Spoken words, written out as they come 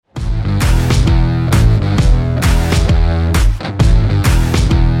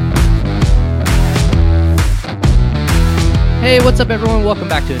Hey, what's up, everyone? Welcome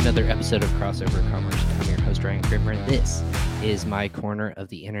back to another episode of Crossover Commerce. I'm your host, Ryan Kramer. This is my corner of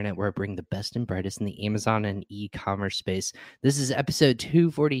the internet where I bring the best and brightest in the Amazon and e-commerce space. This is episode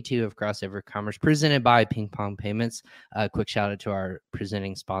 242 of Crossover Commerce, presented by Ping Pong Payments. A quick shout out to our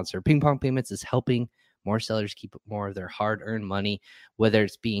presenting sponsor. Ping Pong Payments is helping more sellers keep more of their hard-earned money, whether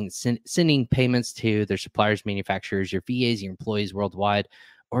it's being sending payments to their suppliers, manufacturers, your VAs, your employees worldwide,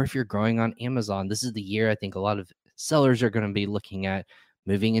 or if you're growing on Amazon. This is the year I think a lot of sellers are going to be looking at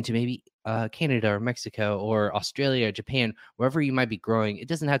moving into maybe Canada or Mexico or Australia or Japan, wherever you might be growing. It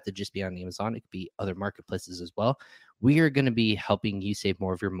doesn't have to just be on Amazon. It could be other marketplaces as well. We are going to be helping you save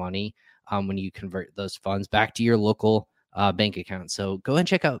more of your money when you convert those funds back to your local bank account. So go and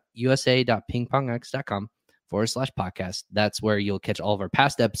check out usa.pingpongx.com/podcast. That's where you'll catch all of our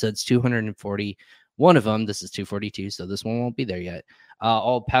past episodes, 241 of them. This is 242, so this one won't be there yet.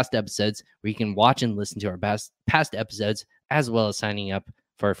 All past episodes where you can watch and listen to our past episodes, as well as signing up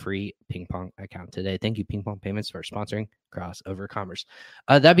for a free Ping Pong account today. Thank you, Ping Pong Payments, for sponsoring Crossover Commerce.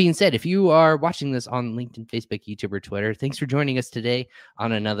 That being said, if you are watching this on LinkedIn, Facebook, YouTube, or Twitter, thanks for joining us today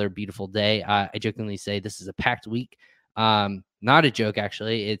on another beautiful day. I jokingly say this is a packed week. Not a joke,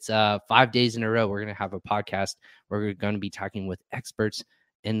 actually. It's 5 days in a row. We're going to have a podcast where we're going to be talking with experts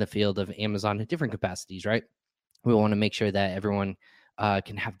in the field of Amazon in different capacities, right? We want to make sure that everyone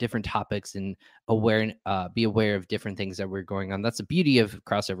can have different topics and be aware of different things that we're going on. That's the beauty of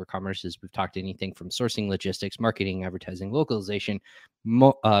Crossover Commerce, is we've talked anything from sourcing, logistics, marketing, advertising, localization,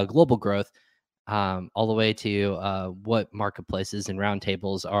 global growth, all the way to what marketplaces and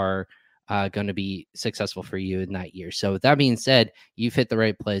roundtables are going to be successful for you in that year. So with that being said, you've hit the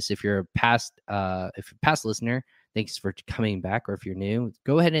right place. If you're a past listener, thanks for coming back. Or if you're new,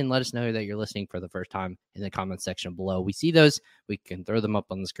 go ahead and let us know that you're listening for the first time in the comment section below. We see those. We can throw them up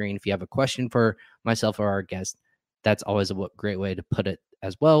on the screen. If you have a question for myself or our guest, that's always a great way to put it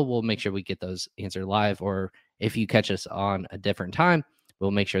as well. We'll make sure we get those answered live. Or if you catch us on a different time,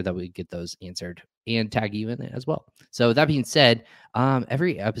 we'll make sure that we get those answered and tag you in it as well. So that being said,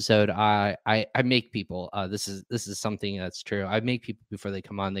 every episode I make people, this is something that's true. I make people before they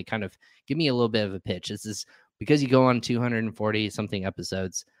come on, they kind of give me a little bit of a pitch. This is because you go on 240 something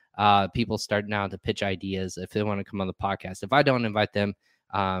episodes, people start now to pitch ideas if they want to come on the podcast. If I don't invite them,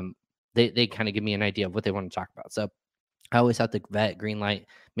 they kind of give me an idea of what they want to talk about. So I always have to vet, green light,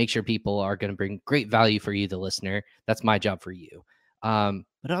 make sure people are going to bring great value for you, the listener. That's my job for you.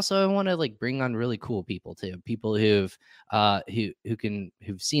 But also I want to bring on really cool people too. People who've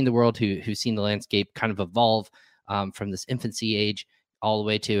seen the world, who've seen the landscape kind of evolve from this infancy age all the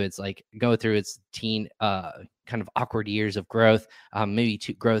way to it's go through its teen kind of awkward years of growth, maybe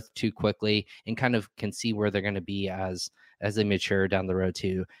growth too quickly, and kind of can see where they're going to be as they mature down the road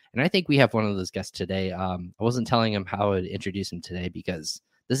too. And I think we have one of those guests today. I wasn't telling him how I'd introduce him today because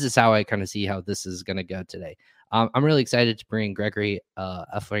this is how I kind of see how this is going to go today. I'm really excited to bring Gregory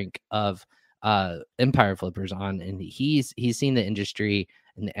Efrink of Empire Flippers on, and he's seen the industry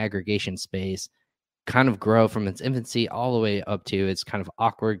in the aggregation space kind of grow from its infancy all the way up to its kind of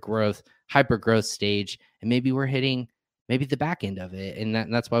awkward growth, hyper growth stage, and maybe we're hitting maybe the back end of it, and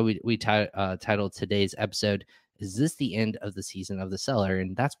that's why we titled today's episode, "Is this the end of the season of the seller?"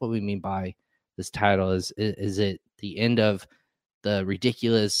 And that's what we mean by this title. Is it the end of the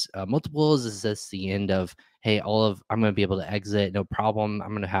ridiculous multiples? Is this the end of, hey, I'm going to be able to exit, no problem, I'm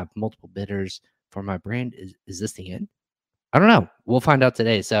going to have multiple bidders for my brand? Is this the end? I don't know. We'll find out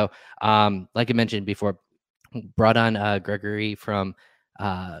today. So, like I mentioned before, brought on Gregory from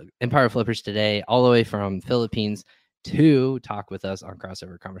Empire Flippers today, all the way from Philippines, to talk with us on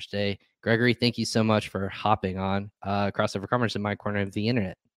Crossover Commerce Day. Gregory, thank you so much for hopping on Crossover Commerce in my corner of the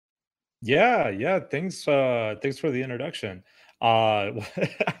internet. Yeah. Thanks for the introduction. I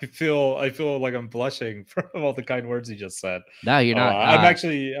feel like I'm blushing from all the kind words you just said. No, you're not. I'm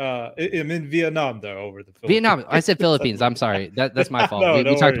actually I'm in Vietnam though, over the Philippines. Vietnam. I said Philippines. I'm sorry. That's my fault. No, we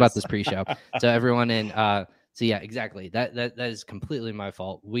no talked about worries. this pre-show. So everyone in so yeah, exactly. That is completely my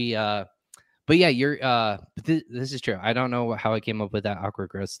fault. But yeah, you're this is true. I don't know how I came up with that awkward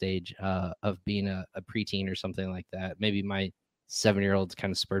growth stage of being a preteen or something like that. Maybe my 7-year-olds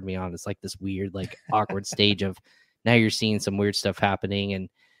kind of spurred me on. It's like this weird, awkward stage of now you're seeing some weird stuff happening and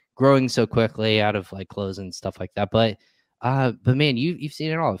growing so quickly out of clothes and stuff like that. But man, you've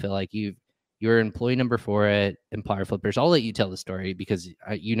seen it all. I feel like you're employee number 4 at Empire Flippers. I'll let you tell the story because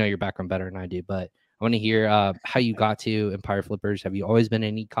you know your background better than I do. But I want to hear how you got to Empire Flippers. Have you always been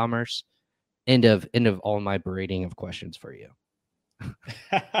in e-commerce? End of all my berating of questions for you.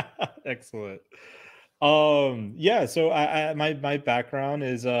 Excellent. Yeah, so my background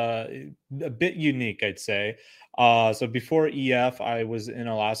is a bit unique, I'd say. So before EF, I was in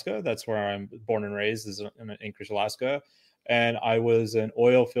Alaska. That's where I'm born and raised, is in Anchorage, Alaska. And I was an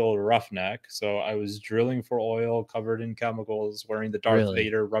oil field roughneck. So I was drilling for oil, covered in chemicals, wearing the Darth Really?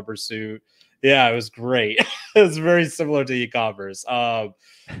 Vader rubber suit. Yeah, it was great. It was very similar to e-commerce.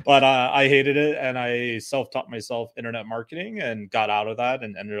 But I hated it, and I self-taught myself internet marketing and got out of that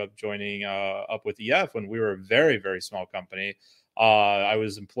and ended up joining up with EF when we were a very, very small company. I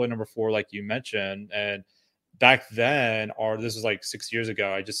was employee number 4, like you mentioned, and back then, or this was like 6 years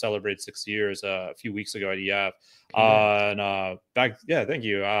ago. I just celebrated 6 years a few weeks ago at EF. Congrats. And yeah, thank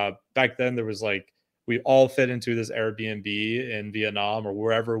you. Back then, there was like we all fit into this Airbnb in Vietnam or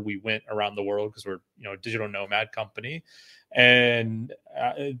wherever we went around the world because we're a digital nomad company. And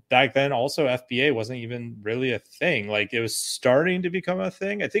back then, also FBA wasn't even really a thing. Like it was starting to become a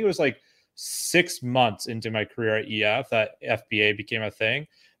thing. I think it was like 6 months into my career at EF that FBA became a thing.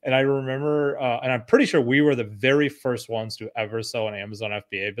 And I remember, and I'm pretty sure we were the very first ones to ever sell an Amazon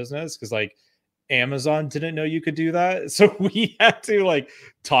FBA business because like Amazon didn't know you could do that. So we had to like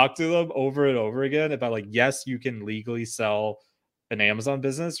talk to them over and over again about like, yes, you can legally sell an Amazon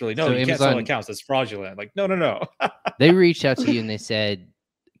business. Or like, no, So you can't sell Amazon, accounts. That's fraudulent. Like, no, no, no. they reached out to you and they said,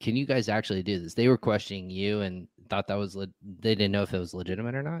 "Can you guys actually do this?" They were questioning you and thought that was they didn't know if it was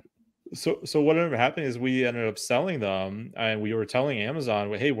legitimate or not. So what ended up happening is we ended up selling them, and we were telling Amazon,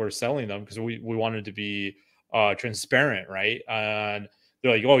 "Well, hey, we're selling them because we wanted to be transparent, right?" And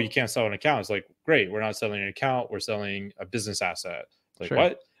they're like, "Oh, you can't sell an account." It's like, "Great, we're not selling an account. We're selling a business asset." It's like, Sure.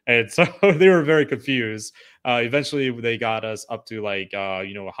 what? And so they were very confused. Eventually, they got us up to like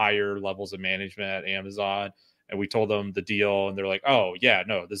higher levels of management at Amazon, and we told them the deal, and they're like, "Oh, yeah,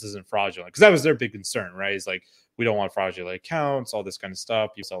 no, this isn't fraudulent," because that was their big concern, right? It's like we don't want fraudulent accounts, all this kind of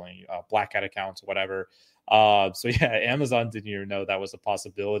stuff. People selling black hat accounts, whatever. So yeah, Amazon didn't even know that was a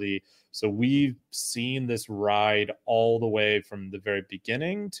possibility. So we've seen this ride all the way from the very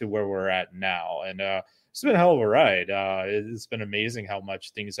beginning to where we're at now, and it's been a hell of a ride. It's been amazing how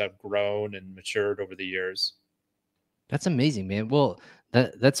much things have grown and matured over the years. That's amazing, man. Well,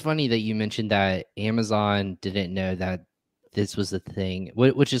 that's funny that you mentioned that Amazon didn't know that this was a thing,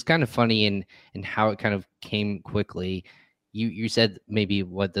 which is kind of funny and how it kind of came quickly. You said maybe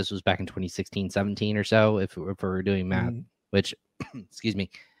what this was back in 2016, 17 or so, if we're doing math, Mm. which excuse me,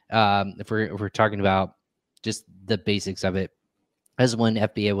 if we're talking about just the basics of it, as when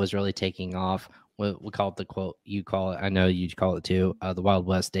FBA was really taking off. We call it the quote you call it. I know you call it too. The Wild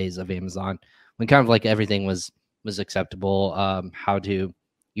West days of Amazon, when kind of like everything was acceptable. How to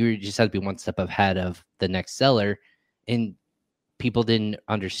you just had to be one step ahead of the next seller, and people didn't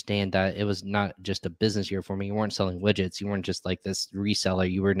understand that it was not just a business you're forming. You weren't selling widgets. You weren't just like this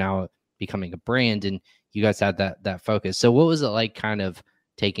reseller. You were now becoming a brand, and you guys had that focus. So, what was it like, kind of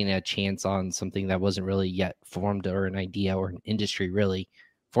taking a chance on something that wasn't really yet formed, or an idea or an industry really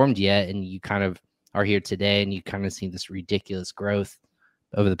formed yet, and you kind of are here today, and you kind of see this ridiculous growth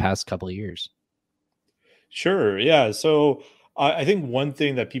over the past couple of years? Sure. Yeah. So I think one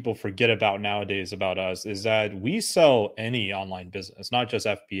thing that people forget about nowadays about us is that we sell any online business, not just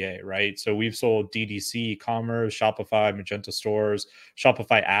FBA, right? So we've sold DDC, commerce, Shopify, Magento stores,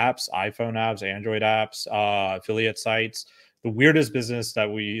 Shopify apps, iPhone apps, Android apps, affiliate sites. The weirdest business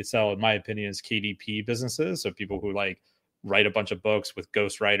that we sell, in my opinion, is KDP businesses. So people who like write a bunch of books with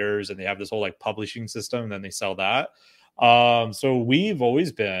ghostwriters and they have this whole like publishing system, and then they sell that. So we've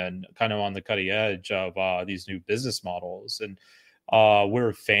always been kind of on the cutting edge of these new business models, and we're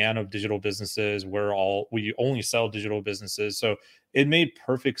a fan of digital businesses. We only sell digital businesses, so it made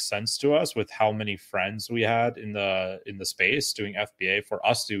perfect sense to us with how many friends we had in the space doing FBA for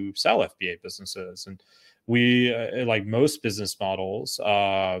us to sell FBA businesses. And we like most business models,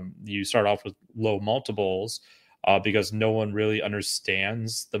 you start off with low multiples because no one really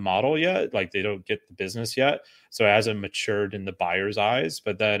understands the model yet. Like they don't get the business yet. So it hasn't matured in the buyer's eyes.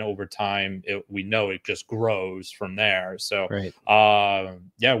 But then over time, we know it just grows from there. So Right.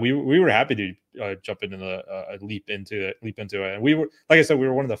 yeah, we were happy to jump into the leap into it. And we were, like I said, we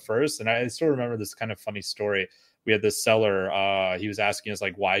were one of the first. And I still remember this kind of funny story. We had this seller, he was asking us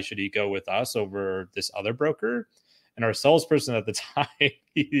like, why should he go with us over this other broker? And our salesperson at the time,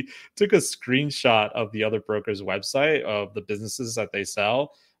 he took a screenshot of the other broker's website of the businesses that they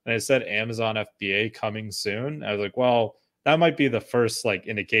sell. And it said Amazon FBA coming soon. I was like, well, that might be the first like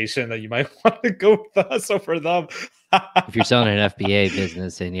indication that you might want to go with us over them. If you're selling an FBA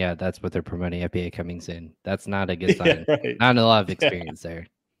business, and yeah, that's what they're promoting, FBA coming soon. That's not a good Yeah, sign. right. Not a lot of Yeah. experience there.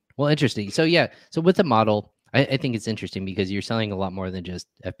 Well, interesting. So yeah, so with the model, I think it's interesting because you're selling a lot more than just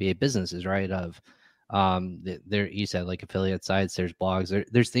FBA businesses, right? Of There, you said like affiliate sites, there's blogs,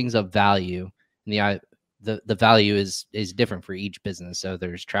 there's things of value. And the value is different for each business. So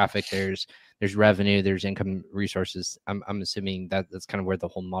there's traffic, there's revenue, there's income resources. I'm assuming that that's kind of where the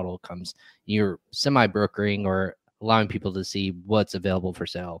whole model comes. You're semi brokering or allowing people to see what's available for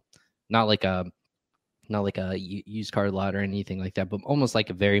sale, not like a used car lot or anything like that, but almost like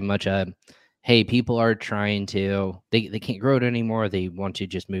a very much a, hey, people are trying to, they can't grow it anymore, they want to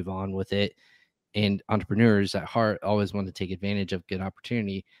just move on with it, and entrepreneurs at heart always want to take advantage of good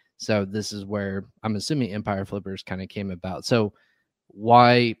opportunity. So this is where I'm assuming Empire Flippers kind of came about. So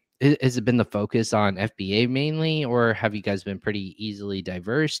why has it been the focus on FBA mainly, or have you guys been pretty easily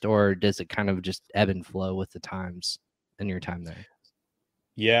diverse, or does it kind of just ebb and flow with the times in your time there?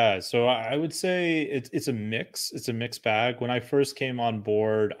 Yeah, so I would say it's a mix. It's a mixed bag. When I first came on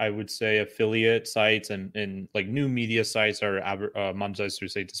board, I would say affiliate sites and like new media sites or monetized through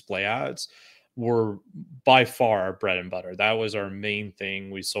say display ads were by far our bread and butter. That was our main thing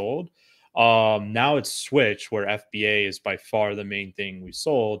we sold. Now it's switched where FBA is by far the main thing we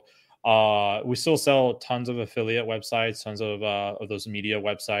sold. We still sell tons of affiliate websites, tons of those media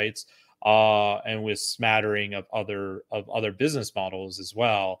websites, and with smattering of other business models as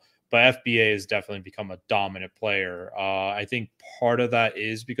well. But FBA has definitely become a dominant player. I think part of that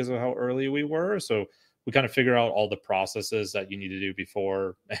is because of how early we were. So we kind of figure out all the processes that you need to do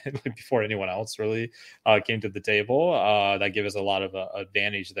before before anyone else really came to the table. That give us a lot of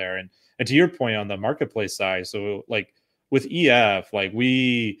advantage there. And to your point on the marketplace side, so like with EF, like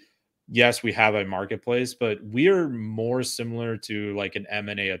yes, we have a marketplace, but we are more similar to like an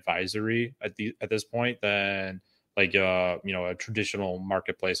M&A advisory at this point than like a traditional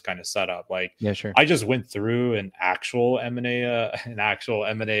marketplace kind of setup. Like Yeah, sure. I just went through an actual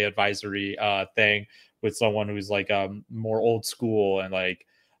M&A advisory thing with someone who's like more old school, and like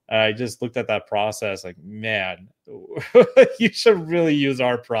I just looked at that process like, man, you should really use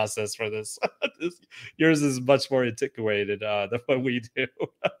our process for this. Yours is much more antiquated than what we do.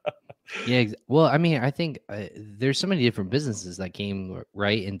 Yeah, well, I mean, I think there's so many different businesses that came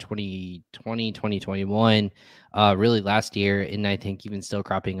right in 2020, 2021, really last year, and I think even still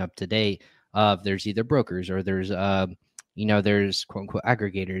cropping up today. There's either brokers or there's there's quote unquote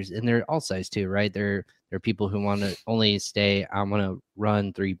aggregators, and they're all size too, right? There are people who want to only stay, I want to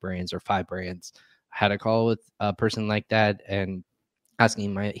run 3 brands or 5 brands. I had a call with a person like that, and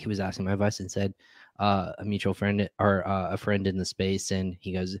he was asking my advice and said, a mutual friend or a friend in the space, and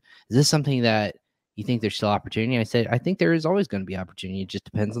he goes, "Is this something that you think there's still opportunity?" I said, "I think there is always going to be opportunity. It just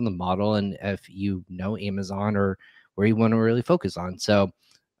depends on the model and if you know Amazon or where you want to really focus on." So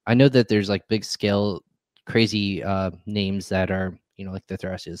I know that there's like big scale, crazy names that are like the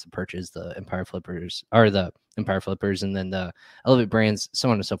Thracias, the Perches, the Empire Flippers, or the Empire Flippers, and then the Elevate brands, so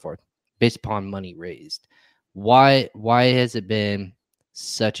on and so forth, based upon money raised. Why has it been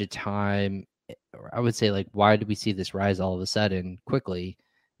such a time? Or I would say, like, why did we see this rise all of a sudden quickly?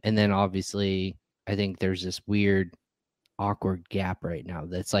 And then obviously, I think there's this weird, awkward gap right now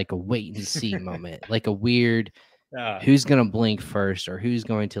that's like a wait and see moment, like a weird Yeah. who's gonna blink first or who's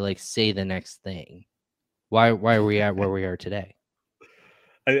going to like say the next thing. Why are we at where we are today?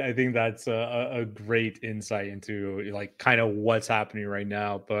 I think that's a great insight into like kind of what's happening right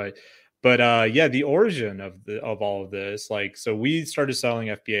now. But yeah, the origin of all of this, like, so we started selling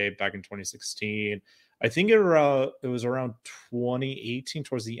FBA back in 2016. I think it was around 2018,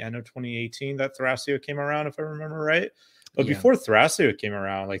 towards the end of 2018, that Thrasio came around, if I remember right. But Yeah, before Thrasio came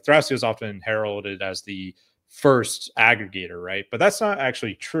around, like Thrasio is often heralded as the first aggregator, right? But that's not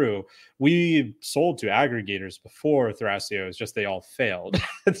actually true. We sold to aggregators before Thrasio. It's just they all failed.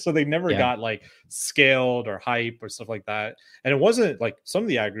 So they never yeah, got like scaled or hype or stuff like that. And it wasn't like some of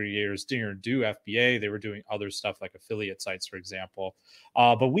the aggregators didn't do FBA. They were doing other stuff like affiliate sites, for example.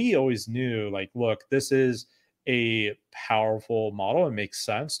 But we always knew like, look, this is a powerful model. It makes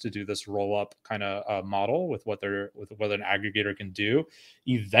sense to do this roll up kind of model with what an aggregator can do.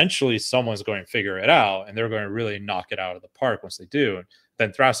 Eventually someone's going to figure it out and they're going to really knock it out of the park once they do. And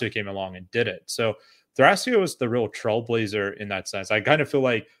then Thrasio came along and did it. So Thrasio is the real trailblazer in that sense. I kind of feel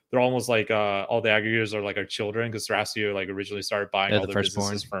like they're almost like all the aggregators are like our children, because Thrasio like originally started buying they're all the their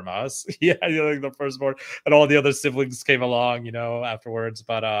firstborn. businesses from us. Yeah, like the firstborn, and all the other siblings came along, afterwards.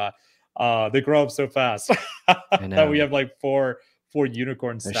 But they grow up so fast I that we know. have like four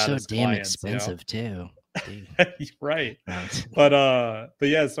unicorn They're so status damn clients. expensive too. Dude. Right. No, But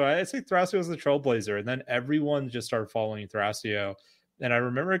yeah, so I say Thrasio was the trailblazer, and then everyone just started following Thrasio. And I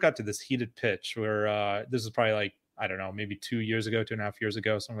remember it got to this heated pitch where this is probably like, I don't know, maybe 2 years ago, 2.5 years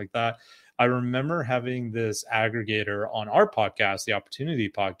ago, something like that. I remember having this aggregator on our podcast, the Opportunity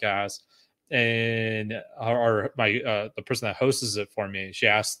Podcast, and our my the person that hosts it for me, she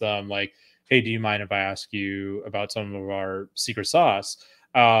asked them like, "Hey, do you mind if I ask you about some of our secret sauce?"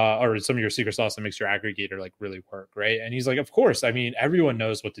 Or some of your secret sauce that makes your aggregator like really work, right? And he's like, of course. I mean, everyone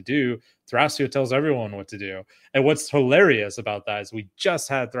knows what to do. Thrasio tells everyone what to do. And what's hilarious about that is we just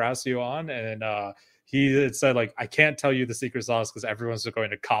had Thrasio on, and he had said like, I can't tell you the secret sauce because everyone's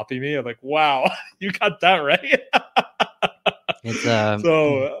going to copy me. I'm like, wow, you got that right. It's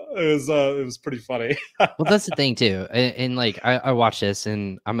So it was pretty funny. well, that's the thing too, and like I watch this,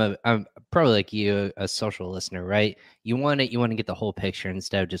 and I'm probably like you, a social listener, right? You want to get the whole picture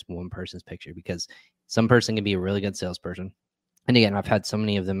instead of just one person's picture, because some person can be a really good salesperson. And again, I've had so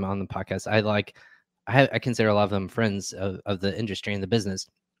many of them on the podcast. I consider a lot of them friends of the industry and the business,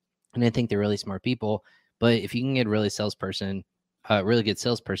 and I think they're really smart people. But if you can get a really good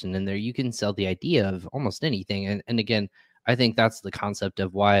salesperson in there, you can sell the idea of almost anything. And again, I think that's the concept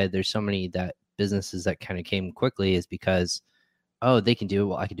of why there's so many that businesses that kind of came quickly, is because, oh, they can do it,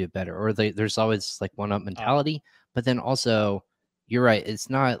 well, I can do it better. Or there's always like one up mentality. But then also, you're right, it's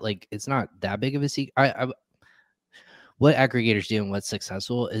not that big of a secret. What aggregators do and what's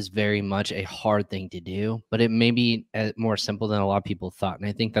successful is very much a hard thing to do, but it may be more simple than a lot of people thought. And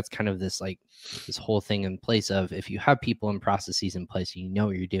I think that's kind of this whole thing in place of, if you have people and processes in place, you know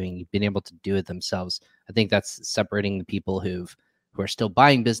what you're doing, you've been able to do it themselves. I think that's separating the people who are still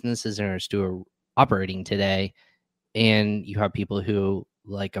buying businesses and are still operating today. And you have people who,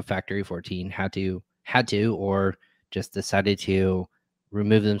 like a Factory 14, had to, or just decided to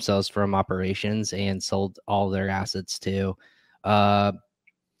remove themselves from operations and sold all their assets to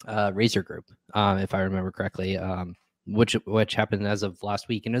Razor Group, if I remember correctly, which happened as of last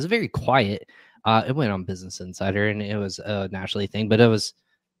week. And it was very quiet. It went on Business Insider, and it was a nationally thing, but it was,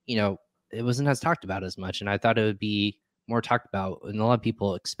 it wasn't as talked about as much. And I thought it would be more talked about. And a lot of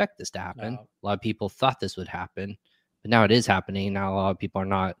people expect this to happen. No. A lot of people thought this would happen, but now it is happening. Now a lot of people are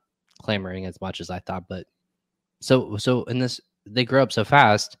not clamoring as much as I thought. But so in this, they grew up so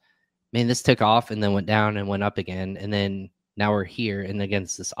fast. Man, this took off and then went down and went up again. And then now we're here. And again,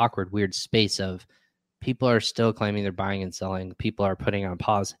 it's this awkward, weird space of people are still claiming they're buying and selling. People are putting on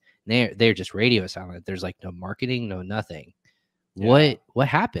pause. They're just radio silent. There's like no marketing, no nothing. Yeah. What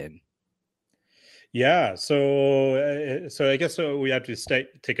happened? Yeah. So I guess we have to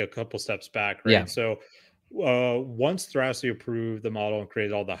take a couple steps back, right? Yeah. So once Thrasio approved the model and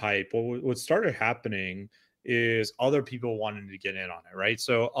created all the hype, what started happening is other people wanted to get in on it, right?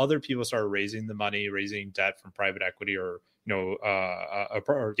 So other people started raising the money, raising debt from private equity or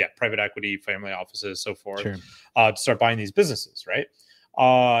private equity, family offices, so forth, Sure. To start buying these businesses, right?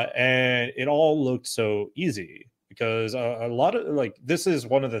 And it all looked so easy because a lot of this is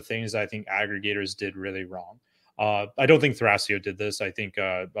one of the things I think aggregators did really wrong. I don't think Thrasio did this. I think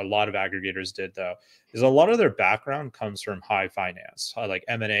a lot of aggregators did, though, is a lot of their background comes from high finance, like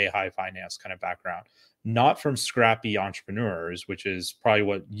M&A, high finance kind of background, not from scrappy entrepreneurs, which is probably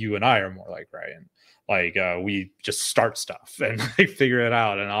what you and I are more like, right? And we just start stuff and figure it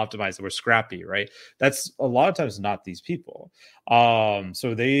out and optimize it. We're scrappy, right? That's a lot of times not these people.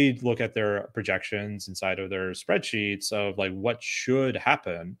 So they look at their projections inside of their spreadsheets of like what should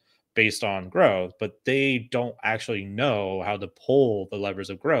happen based on growth, but they don't actually know how to pull the levers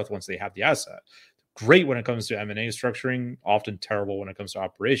of growth once they have the asset. Great when it comes to M&A structuring, often terrible when it comes to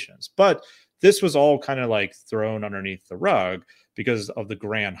operations. But this was all kind of like thrown underneath the rug because of the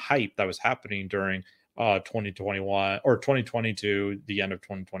grand hype that was happening during 2021 or 2022, the end of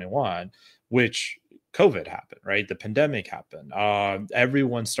 2021, which COVID happened, right? The pandemic happened.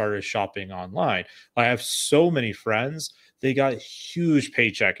 Everyone started shopping online. I have so many friends. They got huge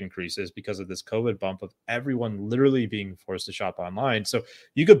paycheck increases because of this COVID bump of everyone literally being forced to shop online. So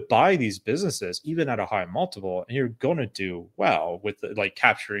you could buy these businesses even at a high multiple, and you're going to do well with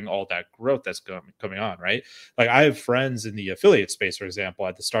capturing all that growth that's coming on, right? Like I have friends in the affiliate space, for example,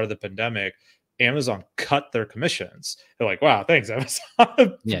 at the start of the pandemic, Amazon cut their commissions. They're like, "Wow, thanks,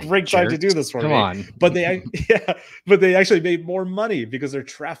 Amazon. Great time to do this for me." Come on. But they actually made more money because their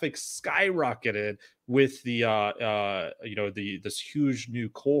traffic skyrocketed with the this huge new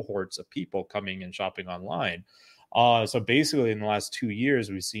cohorts of people coming and shopping online. So basically, in the last 2 years,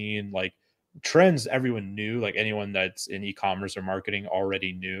 we've seen like trends everyone knew, like anyone that's in e-commerce or marketing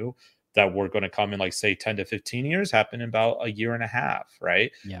already knew that were going to come in like say 10 to 15 years happen in about a year and a half, right?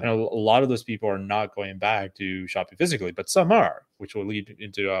 Yeah. And a lot of those people are not going back to shopping physically, but some are, which will lead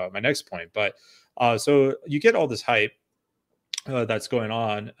into my next point. But so you get all this hype, that's going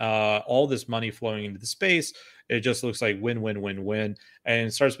on, all this money flowing into the space, it just looks like win, win, win, win, and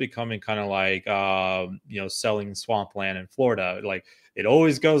it starts becoming kind of like selling swampland in Florida. Like it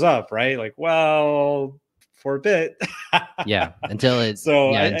always goes up, right? Like, well, for a bit. Yeah,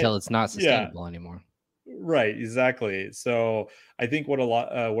 So until it's not yeah, sustainable anymore. right, exactly. So I think what a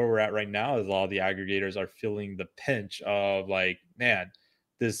lot where we're at right now is a lot of the aggregators are feeling the pinch of like, man,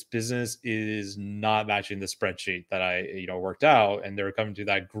 this business is not matching the spreadsheet that I worked out, and they're coming to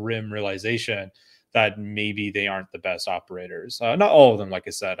that grim realization that maybe they aren't the best operators. Not all of them, like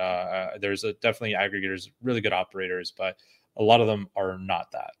I said. There's definitely aggregators, really good operators, but a lot of them are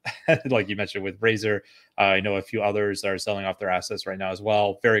not that. Like you mentioned with Razor, I know a few others that are selling off their assets right now as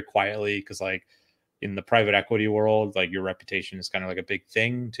well, very quietly, because like in the private equity world, like your reputation is kind of like a big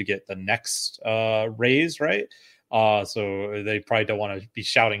thing to get the next raise, right? So they probably don't want to be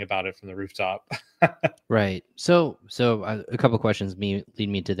shouting about it from the rooftop. Right. So a couple questions lead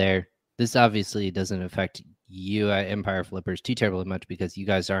me to there. This obviously doesn't affect you at Empire Flippers too terribly much because you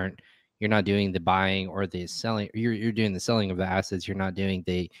guys you're not doing the buying or the selling. You're doing the selling of the assets. You're not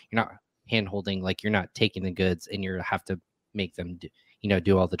hand holding, like you're not taking the goods and you have to make them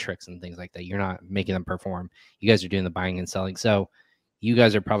do all the tricks and things like that. You're not making them perform. You guys are doing the buying and selling. So you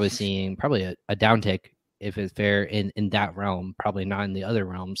guys are probably seeing a downtick, if it's fair, in that realm, probably not in the other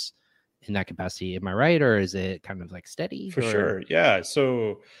realms in that capacity. Am I right, or is it kind of like steady? For Or sure. Yeah.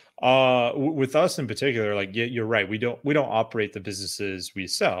 So with us in particular, like you're right. We don't operate the businesses we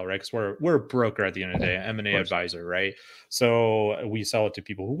sell, right? Because we're a broker at the end of the day, of M&A course, advisor, right? So we sell it to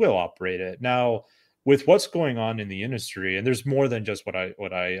people who will operate it. Now, with what's going on in the industry, and there's more than just what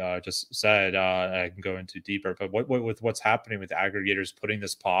I just said. I can go into deeper, but what with what's happening with aggregators putting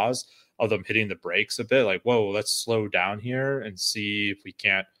this pause of them hitting the brakes a bit, like, whoa, let's slow down here and see if we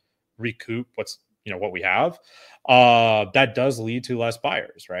can't recoup what we have, that does lead to less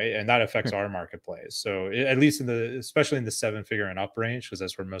buyers, right? And that affects sure. our marketplace. So at least especially in the 7-figure and up range, because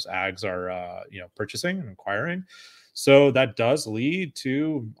that's where most ags are, purchasing and acquiring. So that does lead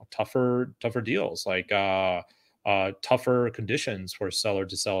to tougher deals, like tougher conditions for a seller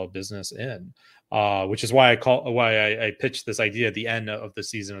to sell a business in. Which is why I pitched this idea at the end of the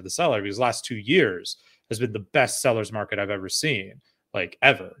season of the seller, because the last 2 years has been the best sellers market I've ever seen, like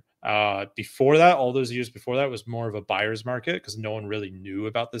ever. Before that, all those years before that was more of a buyer's market because no one really knew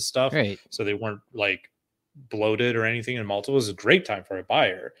about this stuff. Right. So they weren't like bloated or anything in multiple. It was a great time for a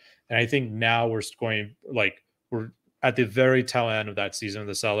buyer. And I think now we're at the very tail end of that season of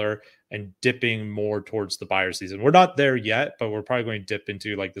the seller and dipping more towards the buyer season. We're not there yet, but we're probably going to dip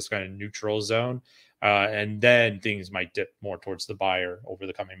into like this kind of neutral zone. And then things might dip more towards the buyer over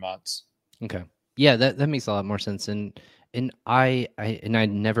the coming months. Okay. Yeah, that makes a lot more sense. And I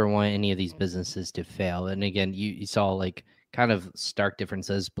never want any of these businesses to fail. And again, you saw like kind of stark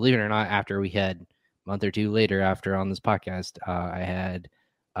differences. Believe it or not, after we had a month or two later after on this podcast, I had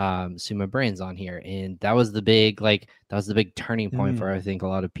Suma Brains on here, and that was the big turning point for, I think, a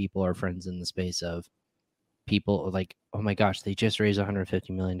lot of people or friends in the space of people like, oh my gosh, they just raised $150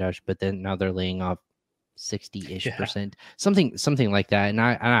 million, but then now they're laying off 60-ish Yeah. percent, something like that. And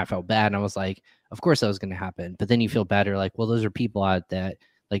I felt bad, and I was like, of course that was going to happen. But then you feel better, like, well, those are people out that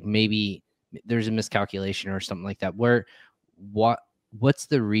like maybe there's a miscalculation or something like that. What's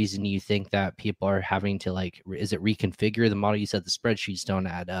the reason you think that people are having to, like, is it reconfigure the model? You said the spreadsheets don't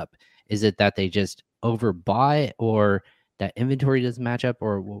add up. Is it that they just overbuy, or that inventory doesn't match up,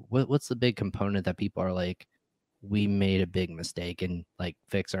 or what's the big component that people are like, we made a big mistake and like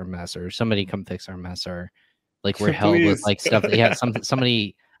fix our mess, or somebody come fix our mess, or like we're held with Please. like stuff that, yeah,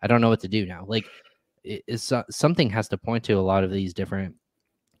 somebody, I don't know what to do now. Like something has to point to a lot of these different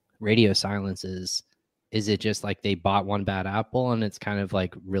radio silences. Is it just like they bought one bad apple and it's kind of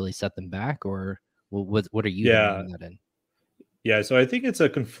like really set them back, or what are you hearing Yeah. on that end? Yeah, so I think it's a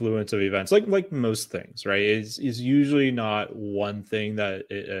confluence of events, like most things, right? Is usually not one thing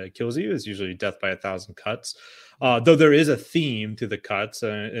that kills you. It's usually death by 1,000 cuts. Though there is a theme to the cuts,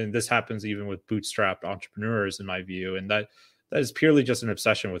 and this happens even with bootstrapped entrepreneurs, in my view, and that is purely just an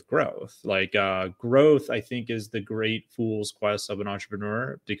obsession with growth. Like growth, I think, is the great fool's quest of an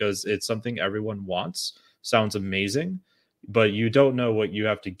entrepreneur because it's something everyone wants. Sounds amazing, but you don't know what you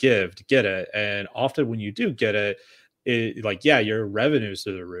have to give to get it, and often when you do get it, like, yeah, your revenue's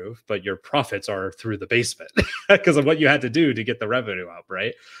through the roof, but your profits are through the basement because of what you had to do to get the revenue up,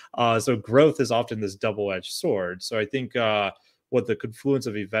 right? So growth is often this double-edged sword. So I think what the confluence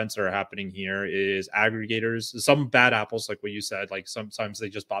of events are happening here is aggregators, some bad apples, like what you said, like sometimes they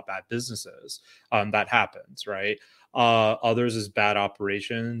just bought bad businesses. That happens, right? Others is bad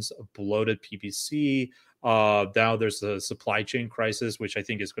operations, bloated PPC, Now there's the supply chain crisis, which I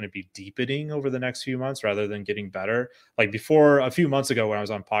think is going to be deepening over the next few months rather than getting better. Like before, a few months ago when I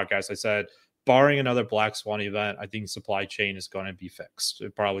was on podcast, I said, barring another black swan event, I think supply chain is going to be fixed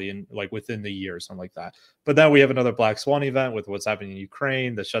probably in like within the year or something like that. But then we have another black swan event with what's happening in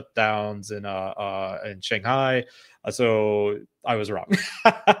Ukraine, the shutdowns in Shanghai. So I was wrong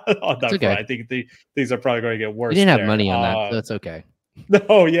on that front. I think things are probably going to get worse. We didn't have money on that, so it's okay.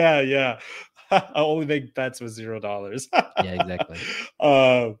 No, yeah. I only make bets with $0. Yeah, exactly.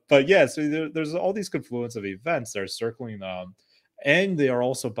 But yeah, so there's all these confluence of events that are circling them, and they are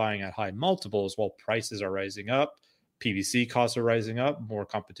also buying at high multiples while prices are rising up, PVC costs are rising up, more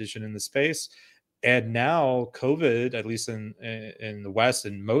competition in the space. And now COVID, at least in the West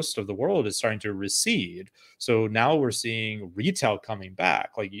and most of the world, is starting to recede. So now we're seeing retail coming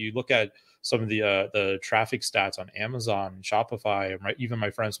back. Like you look at some of the traffic stats on Amazon and Shopify, and even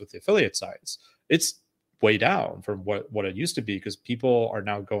my friends with the affiliate sites, it's way down from what it used to be because people are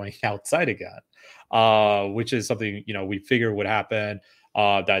now going outside again, which is something we figured would happen.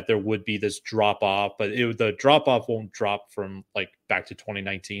 That there would be this drop off, but the drop off won't drop from like back to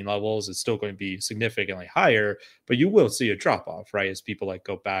 2019 levels. It's still going to be significantly higher, but you will see a drop off, right? As people like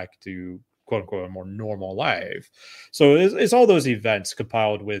go back to quote unquote a more normal life. So it's all those events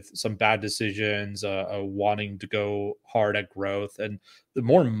compiled with some bad decisions, wanting to go hard at growth, and the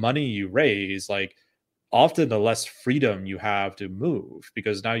more money you raise, like often the less freedom you have to move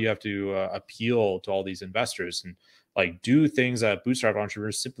because now you have to appeal to all these investors and like do things that bootstrap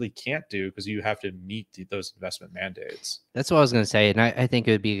entrepreneurs simply can't do because you have to meet those investment mandates. That's what I was going to say, and I think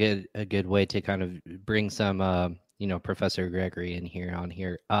it would be a good way to kind of bring some Professor Gregory in here on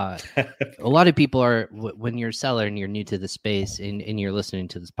here. A lot of people are when you're a seller and you're new to the space and you're listening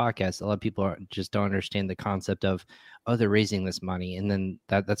to this podcast, a lot of people just don't understand the concept of they're raising this money, and then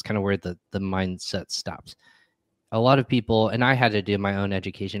that's kind of where the mindset stops. A lot of people, and I had to do my own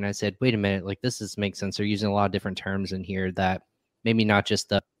education. I said, wait a minute, like this makes sense. They're using a lot of different terms in here that maybe not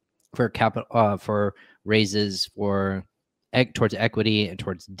just for capital for raises for towards equity and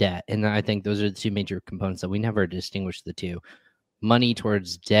towards debt. And I think those are the two major components that we never distinguish the two. Money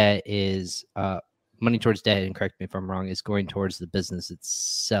towards debt, and correct me if I'm wrong, is going towards the business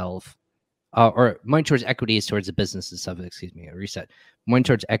itself. Or money towards equity is towards the business itself. Excuse me, reset. Money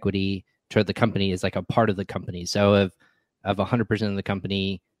towards equity toward the company is like a part of the company. So if 100% of the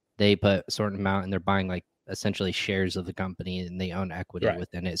company, they put a certain amount and they're buying like essentially shares of the company and they own equity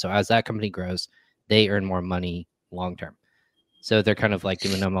within it. So as that company grows, they earn more money long term. So they're kind of like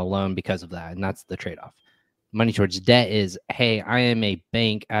giving them a loan because of that. And that's the trade-off. Money towards debt is, hey, I am a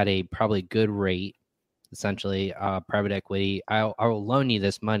bank at a probably good rate, essentially private equity. I will loan you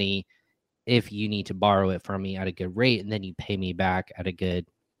this money if you need to borrow it from me at a good rate, and then you pay me back at a good,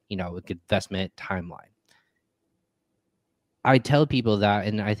 a good investment timeline. I tell people that,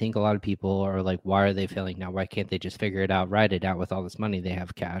 and I think a lot of people are like, why are they failing now? Why can't they just figure it out, write it out with all this money they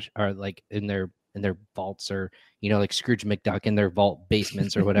have cash or like in their vaults or, like Scrooge McDuck in their vault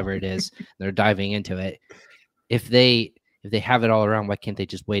basements or whatever it is, they're diving into it. If they have it all around, why can't they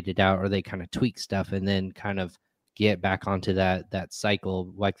just wait it out, or they kind of tweak stuff and then kind of get back onto that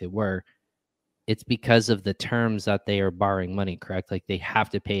cycle like they were? It's because of the terms that they are borrowing money, correct? Like they have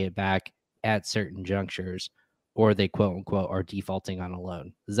to pay it back at certain junctures, or they quote unquote are defaulting on a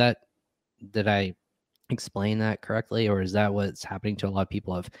loan. Did I explain that correctly, or is that what's happening to a lot of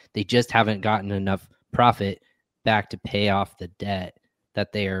people? If they just haven't gotten enough profit back to pay off the debt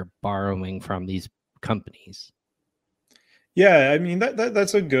that they are borrowing from these companies. Yeah, I mean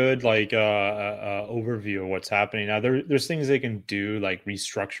that's a good overview of what's happening now. There's things they can do like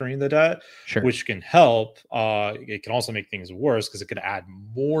restructuring the debt, which can help. It can also make things worse because it could add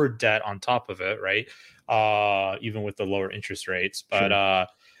more debt on top of it, right? Even with the lower interest rates. But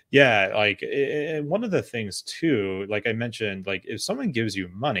yeah, and one of the things too, like I mentioned, like if someone gives you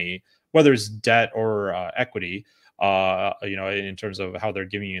money, whether it's debt or equity, in terms of how they're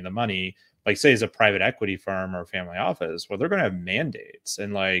giving you the money. Like say as a private equity firm or family office, well, they're going to have mandates.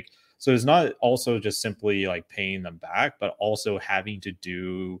 And so it's not also just simply like paying them back, but also having to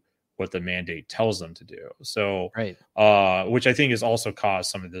do what the mandate tells them to do. So, which I think has also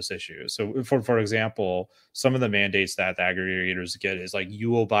caused some of this issue. So for example, some of the mandates that the aggregators get is like, you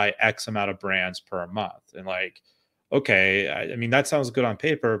will buy X amount of brands per month. And like, okay, I mean, that sounds good on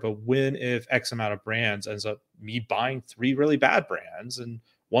paper, but if X amount of brands ends up me buying 3 really bad brands and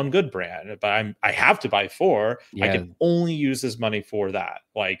 1 good brand, but I have to buy 4. I can only use this money for that.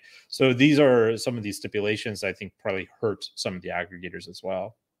 So these are some of these stipulations that I think probably hurt some of the aggregators as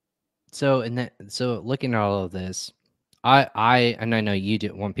well. So looking at all of this, And I know you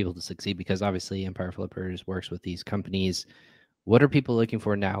do want people to succeed because obviously Empire Flippers works with these companies. What are people looking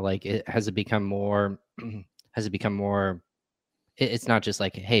for now? Like, has it become more? Has it become more? It's not just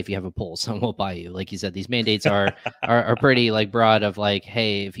like, hey, if you have a pull, someone will buy you. Like you said, these mandates are pretty like broad. Of like,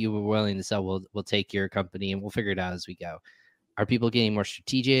 hey, if you were willing to sell, we'll take your company and we'll figure it out as we go. Are people getting more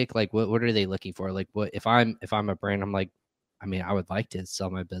strategic? Like, what are they looking for? Like, what if I'm a brand? I'm like, I mean, I would like to sell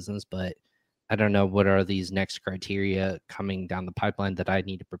my business, but I don't know what are these next criteria coming down the pipeline that I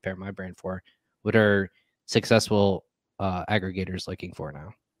need to prepare my brand for. What are successful aggregators looking for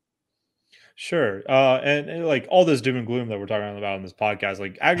now? Sure. And like all this doom and gloom that we're talking about in this podcast,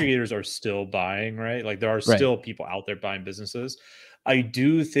 like aggregators are still buying, right? Like there are Right. still people out there buying businesses. I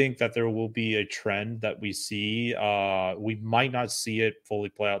do think that there will be a trend that we see. We might not see it fully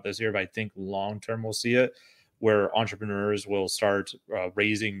play out this year, but I think long term we'll see it where entrepreneurs will start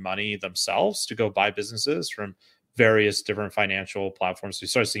raising money themselves to go buy businesses from various different financial platforms. So you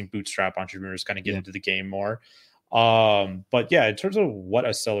start seeing bootstrap entrepreneurs kind of get Yeah. into the game more. But yeah, in terms of what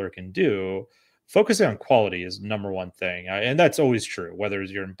a seller can do, focusing on quality is number one thing, and that's always true, whether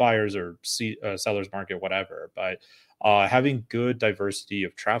you're in buyers or sellers market, whatever. But having good diversity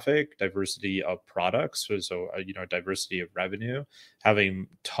of traffic, diversity of products, diversity of revenue, having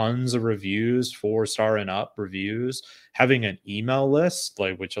tons of reviews, 4-star and up reviews, having an email list,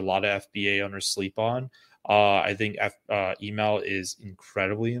 like which a lot of FBA owners sleep on. I think email is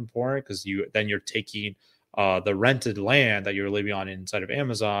incredibly important because you're taking the rented land that you're living on inside of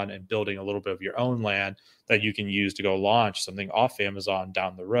Amazon and building a little bit of your own land that you can use to go launch something off Amazon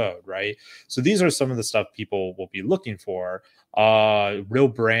down the road, right? So these are some of the stuff people will be looking for. Real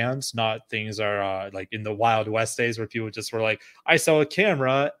brands, not things are like in the Wild West days where people just were like, I sell a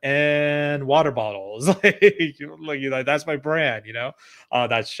camera and water bottles. like that's my brand,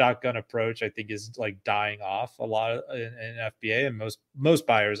 that shotgun approach I think is like dying off a lot in FBA, and most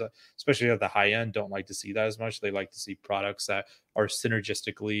buyers, especially at the high end, don't like to see that as much. They like to see products that are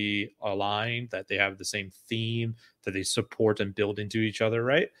synergistically aligned, that they have the same theme, that they support and build into each other,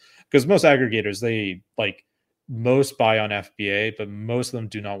 right? Because most aggregators, they like most buy on FBA, but most of them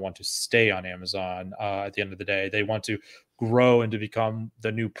do not want to stay on Amazon. At the end of the day, they want to grow and to become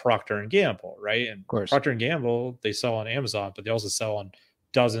the new Procter and Gamble, right? And Of course. Procter and Gamble, they sell on Amazon, but they also sell on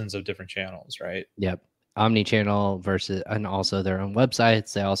dozens of different channels, right? Yep. Omni-channel versus, and also their own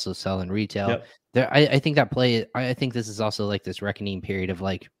websites. They also sell in retail. Yep. I think I think this is also like this reckoning period of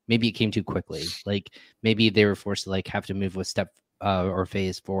like, maybe it came too quickly. Like maybe they were forced to like have to move with step or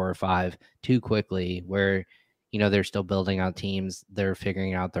phase 4 or 5 too quickly, where, they're still building out teams. They're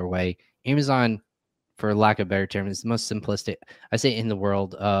figuring out their way. Amazon, for lack of a better term, is the most simplistic, I say, in the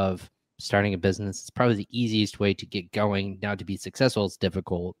world of starting a business. It's probably the easiest way to get going. Now, to be successful, it's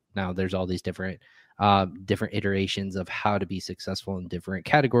difficult. Now there's all these different iterations of how to be successful in different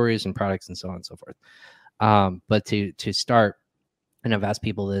categories and products and so on and so forth. But to start, and I've asked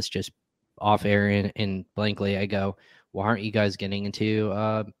people this just off air and blankly, I go, well, aren't you guys getting into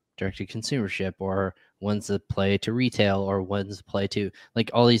direct to consumership, or one's the play to retail, or one's the play to like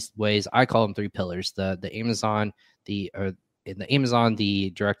all these ways? I call them 3 pillars: the Amazon, the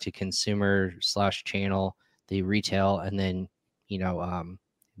direct to consumer / channel, the retail, and then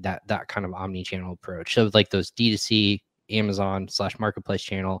that kind of omni-channel approach. So like those D2C, Amazon / marketplace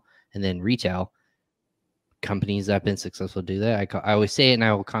channel, and then retail. Companies that have been successful do that. I always say it, and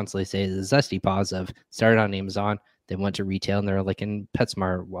I will constantly say it, the Zesty Paws of started on Amazon, they went to retail, and they're like in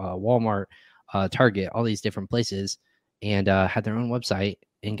PetSmart, Walmart, Target, all these different places, and had their own website.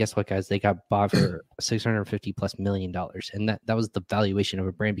 And guess what, guys? They got bought for $650+ million, and that was the valuation of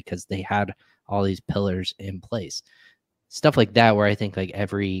a brand because they had all these pillars in place. Stuff like that, where I think like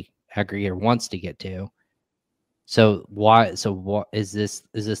every aggregator wants to get to. So what is this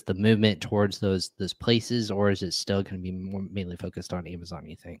the movement towards those places, or is it still going to be more mainly focused on Amazon,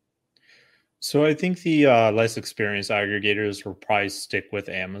 you think? So I think the less experienced aggregators will probably stick with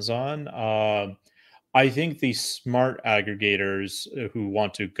Amazon. I think the smart aggregators who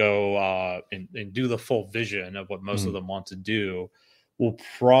want to go and do the full vision of what most of them want to do will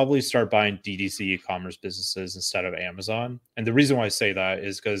probably start buying DTC e-commerce businesses instead of Amazon. And the reason why I say that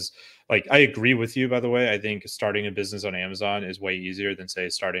is because, like, I agree with you, by the way. I think starting a business on Amazon is way easier than, say,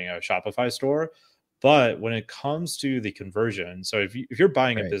 starting a Shopify store. But when it comes to the conversion, so if you're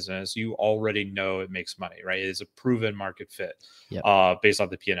buying a business, you already know it makes money, right? It is a proven market fit based on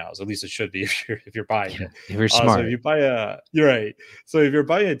the P&Ls. At least it should be if you're buying it. If you're smart. So if you buy you're right. So if you're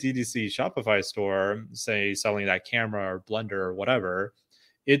buying a DTC Shopify store, say selling that camera or blender or whatever,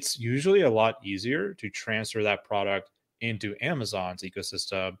 it's usually a lot easier to transfer that product into Amazon's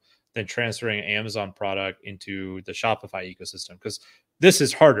ecosystem than transferring Amazon product into the Shopify ecosystem, because this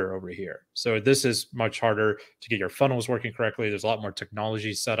is harder over here. So this is much harder to get your funnels working correctly. There's a lot more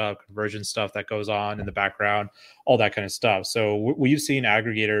technology set up, conversion stuff that goes on in the background, all that kind of stuff. So we've seen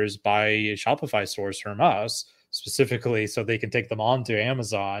aggregators buy Shopify stores from us specifically so they can take them on to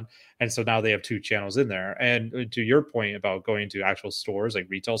Amazon. And so now they have 2 channels in there. And to your point about going to actual stores, like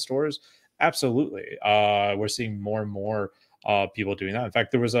retail stores, absolutely. We're seeing more and more people doing that. In fact,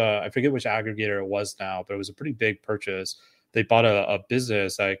 there was I forget which aggregator it was now, but it was a pretty big purchase. They bought a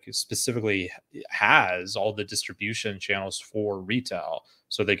business that specifically has all the distribution channels for retail,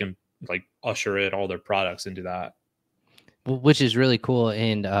 so they can like usher in all their products into that. Which is really cool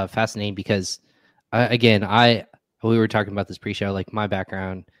and fascinating because, we were talking about this pre-show. Like my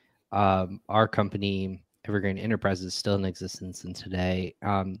background, our company Evergreen Enterprise is still in existence, and today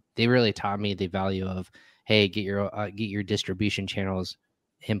they really taught me the value of, hey, get your distribution channels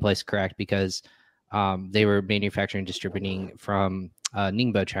in place correct, because they were manufacturing, distributing from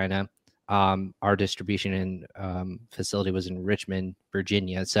Ningbo, China. Our distribution and facility was in Richmond,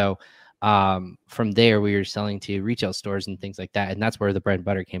 Virginia. So from there, we were selling to retail stores and things like that. And that's where the bread and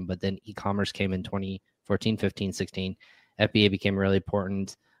butter came. But then e-commerce came in 2014, 15, 16. FBA became really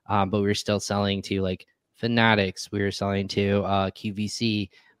important. But we were still selling to like Fanatics. We were selling to QVC,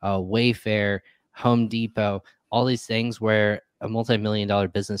 Wayfair, Home Depot, all these things where a multi-million-dollar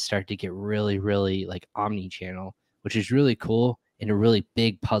business started to get really, really like omni-channel, which is really cool and a really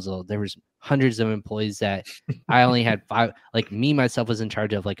big puzzle. There was hundreds of employees that I only had 5. Like me, myself was in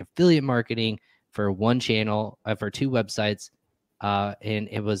charge of like affiliate marketing for 1 channel, for 2 websites. And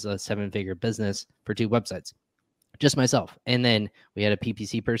it was a 7-figure business for 2 websites, just myself. And then we had a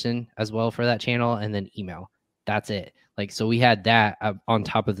PPC person as well for that channel, and then email. That's it. Like, so we had that on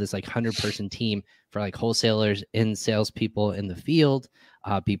top of this like 100-person team for like wholesalers and salespeople in the field,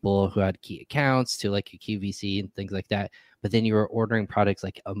 people who had key accounts to like a QVC and things like that. But then you were ordering products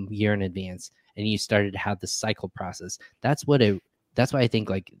like a year in advance, and you started to have the cycle process. That's what I think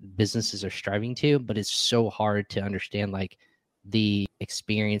like businesses are striving to, but it's so hard to understand like the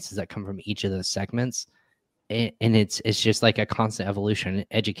experiences that come from each of those segments. And it's just like a constant evolution,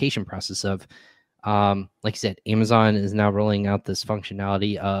 education process of, like I said, Amazon is now rolling out this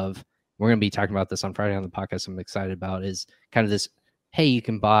functionality of, we're going to be talking about this on Friday on the podcast. I'm excited about is kind of this, hey, you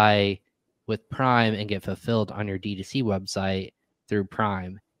can buy with Prime and get fulfilled on your D2C website through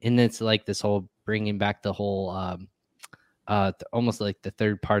Prime. And it's like this whole bringing back the whole, almost like the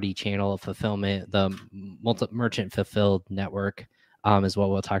third party channel of fulfillment, the merchant fulfilled network, is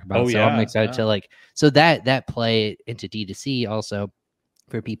what we'll talk about. I'm excited to like, so that play into D2C also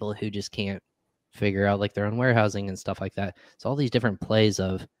for people who just can't figure out like their own warehousing and stuff like that. So all these different plays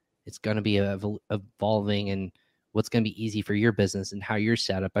of it's going to be evolving, and what's going to be easy for your business and how you're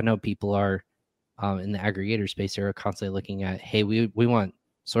set up. I know people are in the aggregator space are constantly looking at, hey, we want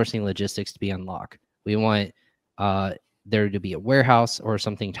sourcing logistics to be unlocked. We want there to be a warehouse or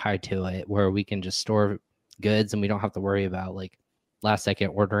something tied to it where we can just store goods and we don't have to worry about like last second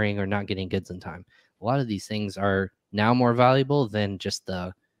ordering or not getting goods in time. A lot of these things are now more valuable than just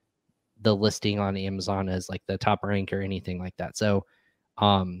the listing on Amazon as like the top rank or anything like that. So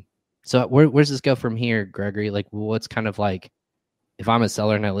where's this go from here, Gregory? Like, what's kind of like, if I'm a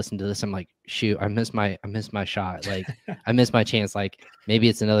seller and I listen to this, I'm like, shoot, I missed my shot. Like, I missed my chance. Like, maybe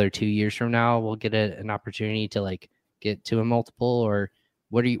it's another 2 years from now we'll get an opportunity to like get to a multiple. Or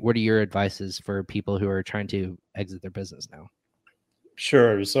what are your advices for people who are trying to exit their business now?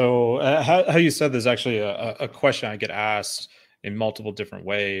 Sure. So how you said there's actually a question I get asked in multiple different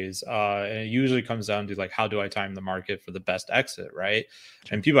ways. And it usually comes down to like, how do I time the market for the best exit, right?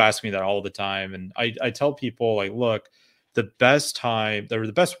 Sure. And people ask me that all the time. And I tell people like, look, the best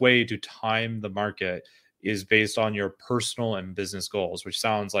way to time the market is based on your personal and business goals, which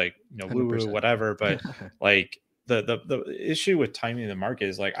sounds like, woo-woo, whatever. But like the issue with timing the market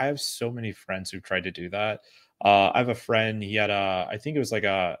is like, I have so many friends who've tried to do that. I have a friend, he had I think it was like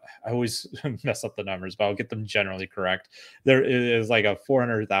I always mess up the numbers, but I'll get them generally correct. There is like a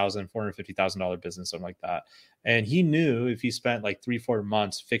 $450,000 business, something like that. And he knew if he spent like 3-4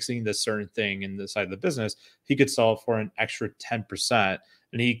 months fixing this certain thing in the side of the business, he could sell for an extra 10%.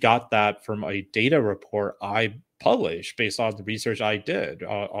 And he got that from a data report I published based on the research I did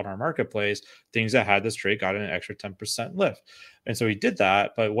on our marketplace. Things that had this trade got an extra 10% lift. And so he did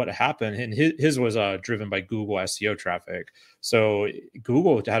that. But what happened, and his was driven by Google SEO traffic. So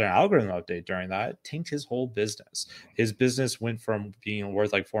Google had an algorithm update during that, tanked his whole business. His business went from being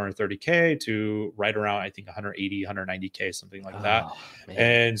worth like 430K to right around, I think, 180, 190K, something like that. Man.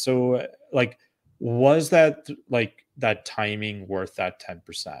 And so like, was that like that timing worth that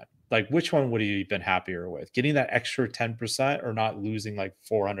 10%? like which one would you have been happier with? Getting that extra 10% or not losing like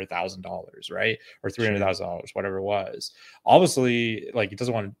 $400,000, right? Or $300,000, whatever it was. Obviously, like it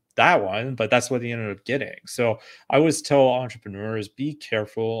doesn't want that one, but that's what he ended up getting. So I always tell entrepreneurs, be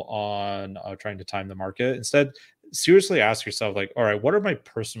careful on trying to time the market. Instead, seriously ask yourself, like, all right, what are my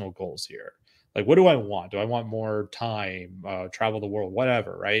personal goals here? Like, what do I want? Do I want more time, travel the world,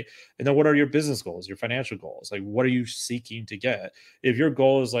 whatever, right? And then what are your business goals, your financial goals? Like, what are you seeking to get? If your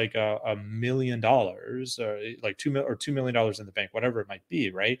goal is like $1 million, or like $2 million in the bank, whatever it might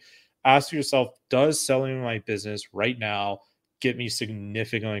be, right? Ask yourself, does selling my business right now get me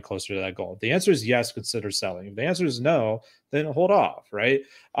significantly closer to that goal? If the answer is yes, consider selling. If the answer is no, then hold off, right?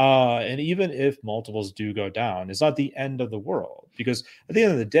 And even if multiples do go down, it's not the end of the world, because at the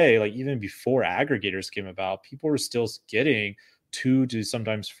end of the day, like even before aggregators came about, people were still getting 2 to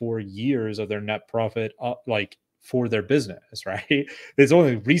sometimes 4 years of their net profit up, like for their business, right? It's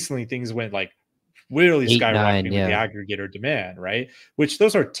only recently things went like really 8, 9, skyrocketing with the yeah. aggregator demand, right? Which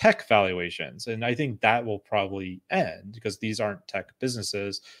those are tech valuations. And I think that will probably end because these aren't tech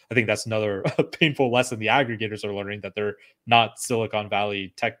businesses. I think that's another painful lesson the aggregators are learning, that they're not Silicon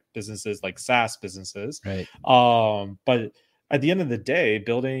Valley tech businesses like SaaS businesses. Right. But at the end of the day,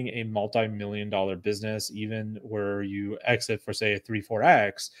 building a multi-million-dollar business, even where you exit for say a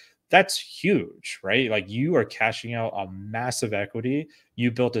 3-4x, that's huge, right? Like you are cashing out a massive equity.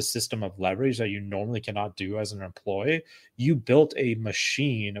 You built a system of leverage that you normally cannot do as an employee. You built a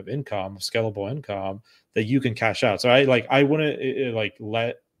machine of income, scalable income that you can cash out. So I wouldn't like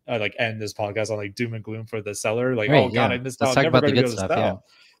let like end this podcast on like doom and gloom for the seller. Like, Right. oh God, Yeah. I missed Let's out. talk Never about going the to good go to stuff. Yeah. sell.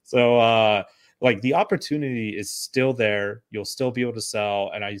 So like the opportunity is still there. You'll still be able to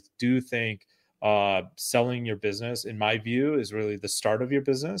sell. And I do think selling your business, in my view, is really the start of your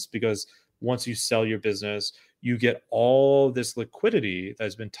business, because once you sell your business, you get all this liquidity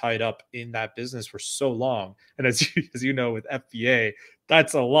that's been tied up in that business for so long. And as you know, with FBA,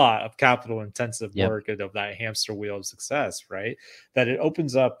 that's a lot of capital intensive Yep. work and of that hamster wheel of success, right? That it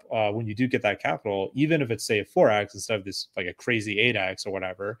opens up when you do get that capital, even if it's say a 4x instead of this like a crazy 8x or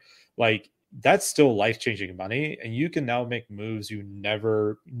whatever, like that's still life-changing money, and you can now make moves you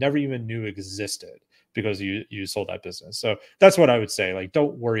never even knew existed because you sold that business. So that's what I would say. Like,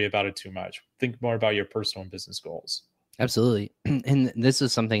 don't worry about it too much. Think more about your personal and business goals. Absolutely. And this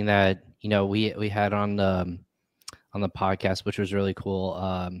is something that, we had on the podcast, which was really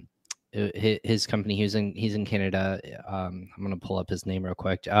cool. His company, he's in Canada. I'm going to pull up his name real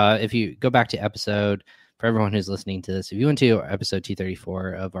quick. If you go back to episode, for everyone who's listening to this, if you went to episode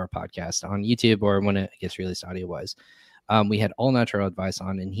 234 of our podcast on YouTube, or when it gets released audio wise, we had All Natural Advice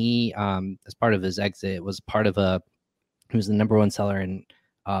on, and he, as part of his exit, was part of he was the number one seller in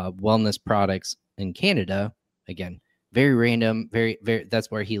wellness products in Canada. Again, very random, very, very, that's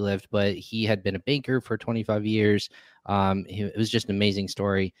where he lived, but he had been a banker for 25 years. It was just an amazing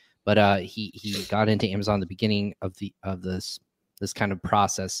story. But he got into Amazon at the beginning of this kind of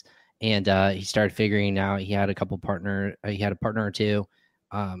process, and he started figuring out he had a partner or two.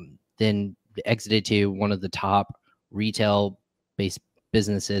 Then exited to one of the top retail based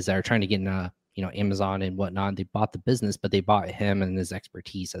businesses that are trying to get in Amazon and whatnot. They bought the business, but they bought him and his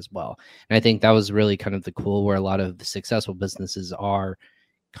expertise as well. And I think that was really kind of the cool, where a lot of successful businesses are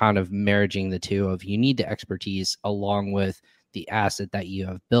kind of marrying the two of, you need the expertise along with the asset that you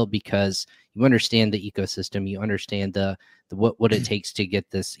have built, because you understand the ecosystem, you understand the what it takes to get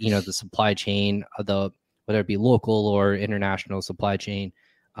this, the supply chain, whether it be local or international supply chain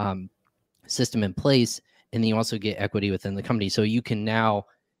system in place. And then you also get equity within the company, so you can now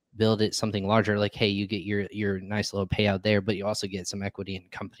build it something larger. Like, hey, you get your nice little payout there, but you also get some equity in the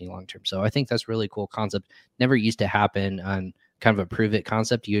company long term. So I think that's really cool concept. Never used to happen on kind of a prove it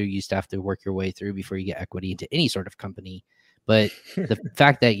concept. You used to have to work your way through before you get equity into any sort of company. But the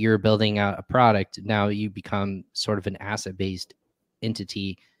fact that you're building out a product, now you become sort of an asset based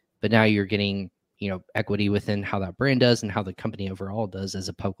entity, but now you're getting equity within how that brand does and how the company overall does as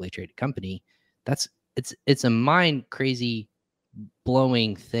a publicly traded company. It's a mind crazy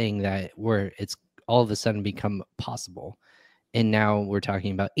blowing thing that where it's all of a sudden become possible. And now we're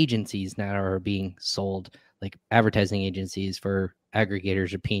talking about agencies that are being sold, like advertising agencies for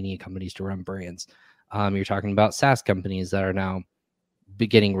aggregators or P&E companies to run brands. You're talking about SaaS companies that are now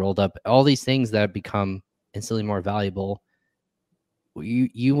getting rolled up. All these things that have become instantly more valuable.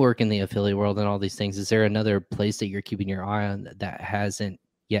 You work in the affiliate world and all these things. Is there another place that you're keeping your eye on that hasn't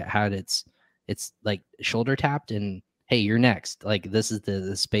yet had its like shoulder tapped and, hey, you're next? Like, this is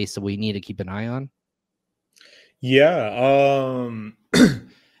the space that we need to keep an eye on. Yeah.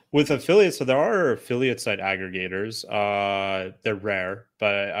 with affiliates, so there are affiliate site aggregators. They're rare,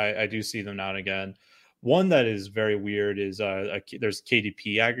 but I do see them now and again. One that is very weird is there's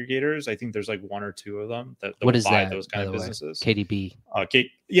KDP aggregators. I think there's like one or two of them that What will is buy that, those by kind of the way? businesses. KDP.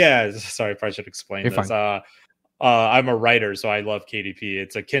 Yeah, sorry, I probably should explain You're this. fine. I'm a writer, so I love KDP.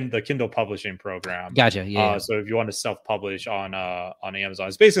 It's the Kindle publishing program. Gotcha. Yeah. So if you want to self-publish on Amazon,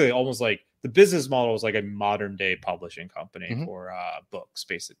 it's basically almost like the business model is like a modern day publishing company for books,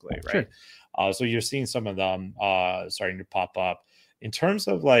 basically, right? Sure. So you're seeing some of them starting to pop up. In terms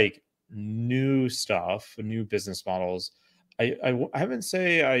of like new stuff, new business models, I haven't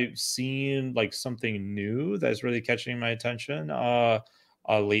say I've seen like something new that's really catching my attention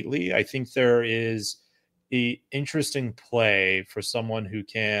lately. I think there is a interesting play for someone who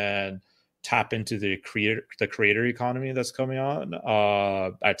can tap into the creator economy that's coming on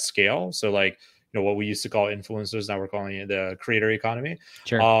at scale. So like, you know, what we used to call influencers, now we're calling it the creator economy.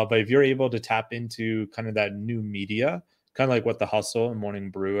 Sure. But if you're able to tap into kind of that new media, kind of like what the Hustle and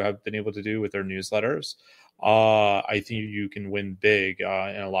Morning Brew have been able to do with their newsletters, I think you can win big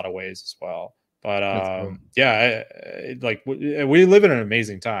in a lot of ways as well. But Cool. yeah, like we live in an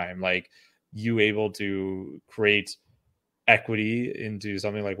amazing time. Like you able to create equity into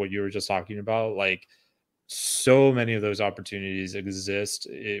something like what you were just talking about. Like so many of those opportunities exist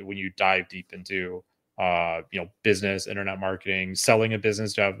when you dive deep into business, internet marketing, selling a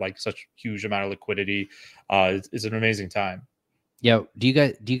business to have like such huge amount of liquidity. It's an amazing time. Yeah. Do you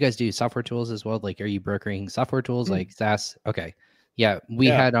guys do software tools as well? Like, are you brokering software tools like SaaS? Okay. Yeah. We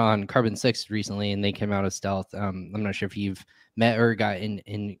had on Carbon6 recently and they came out of stealth. I'm not sure if you've met or got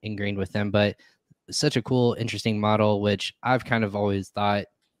ingrained with them, but such a cool, interesting model, which I've kind of always thought,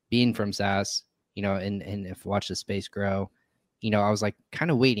 being from SaaS, and if watch the space grow, I was like kind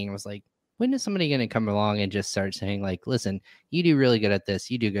of waiting. I was like, when is somebody going to come along and just start saying like, listen, you do really good at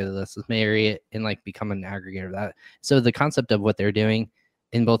this, you do good at this, let's marry it and like become an aggregator of that. So the concept of what they're doing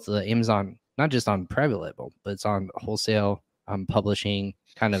in both the Amazon, not just on private label, but it's on wholesale, publishing,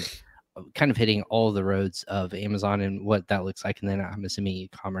 kind of hitting all the roads of Amazon and what that looks like. And then I'm assuming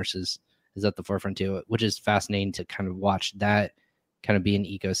e-commerce is at the forefront too, which is fascinating to kind of watch that kind of be an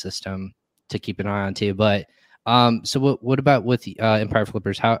ecosystem to keep an eye on too. But so what about with Empire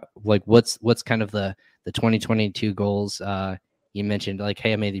Flippers? How, like, what's kind of the 2022 goals? You mentioned like,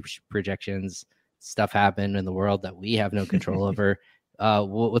 hey, I made these projections, stuff happened in the world that we have no control over.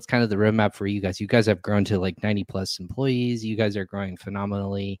 What's kind of the roadmap for you guys? You guys have grown to like 90 plus employees. You guys are growing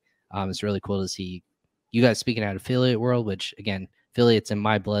phenomenally. It's really cool to see you guys speaking out affiliate world, which again, affiliates in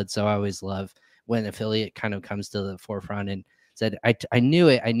my blood. So I always love when affiliate kind of comes to the forefront and said, I knew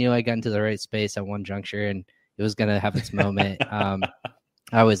it. I knew I got into the right space at one juncture and it was going to have its moment. I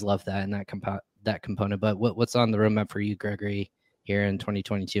always love that and that component. But what's on the roadmap for you, Gregory, here in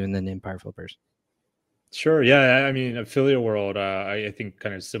 2022 and then Empire Flippers? Sure. Yeah. I mean, affiliate world, I think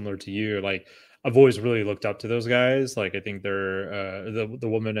kind of similar to you. Like, I've always really looked up to those guys. Like, I think they're the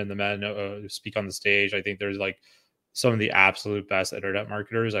woman and the men who speak on the stage. I think there's like some of the absolute best internet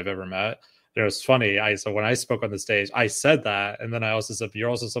marketers I've ever met. It was funny. So when I spoke on the stage, I said that, and then I also said, "You're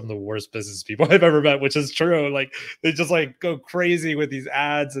also some of the worst business people I've ever met," which is true. Like they just like go crazy with these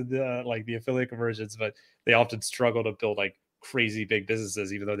ads and like the affiliate conversions, but they often struggle to build like crazy big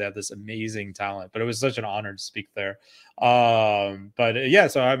businesses, even though they have this amazing talent. But it was such an honor to speak there. But yeah,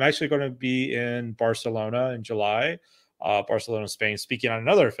 so I'm actually going to be in Barcelona in July, Barcelona, Spain, speaking on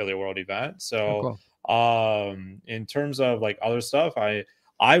another affiliate world event. So in terms of like other stuff,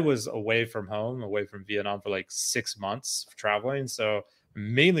 I was away from home, away from Vietnam for like 6 months traveling. So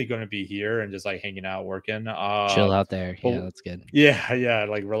mainly going to be here and just like hanging out, working. Chill out there. Yeah, that's good. Yeah,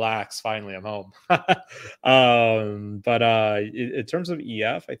 like relax. Finally, I'm home. But in terms of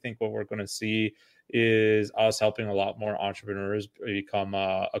EF, I think what we're going to see is us helping a lot more entrepreneurs become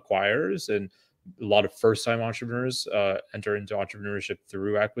acquirers, and a lot of first-time entrepreneurs enter into entrepreneurship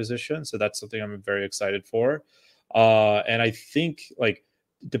through acquisition. So that's something I'm very excited for. And I think like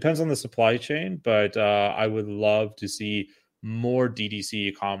depends on the supply chain, but I would love to see more DTC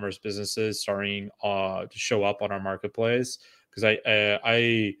e-commerce businesses starting to show up on our marketplace, because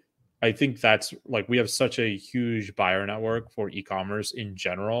I think that's like we have such a huge buyer network for e-commerce in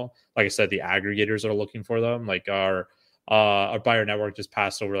general. Like I said, the aggregators are looking for them. Like our buyer network just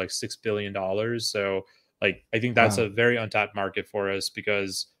passed over like $6 billion. So like I think that's a very untapped market for us,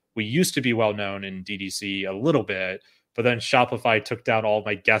 because we used to be well known in DTC a little bit, but then Shopify took down all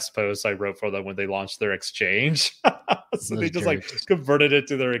my guest posts I wrote for them when they launched their exchange. So they just like converted it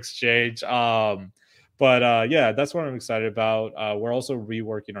to their exchange. But yeah, that's what I'm excited about. We're also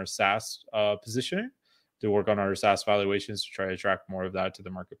reworking our SaaS positioning. to work on our SaaS valuations to try to attract more of that to the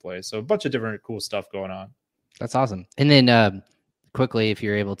marketplace. So a bunch of different cool stuff going on. That's awesome. And then quickly, if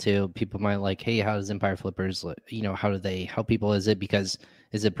you're able to, people might like, hey, how does Empire Flippers, how do they help people? Is it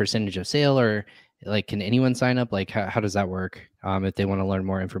percentage of sale, or like, can anyone sign up? Like, how does that work? If they want to learn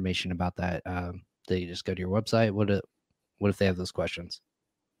more information about that, they just go to your website. What if they have those questions?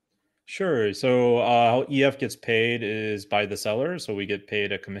 Sure. So how EF gets paid is by the seller. So we get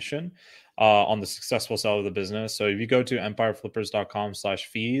paid a commission on the successful sale of the business. So if you go to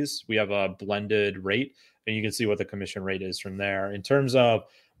empireflippers.com/fees, we have a blended rate, and you can see what the commission rate is from there. In terms of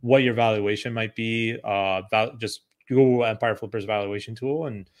what your valuation might be, just Google Empire Flippers valuation tool,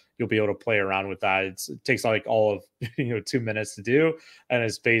 and you'll be able to play around with that. It takes like all of 2 minutes to do, and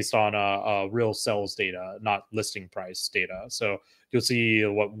it's based on real sales data, not listing price data. So you'll see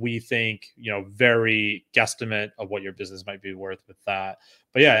what we think, very guesstimate of what your business might be worth with that.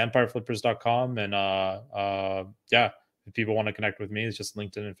 But yeah, empireflippers.com. And if people want to connect with me, it's just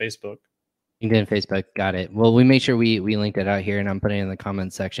LinkedIn and Facebook. LinkedIn and Facebook. Got it. Well, we made sure we linked it out here, and I'm putting it in the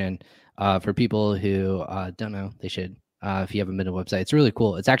comments section for people who don't know. They should, if you haven't been to a website. It's really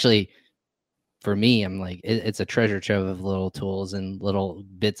cool. It's actually, for me, I'm like, it's a treasure trove of little tools and little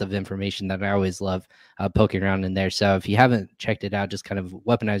bits of information that I always love poking around in there. So if you haven't checked it out, just kind of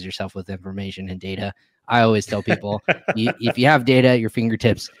weaponize yourself with information and data. I always tell people, if you have data at your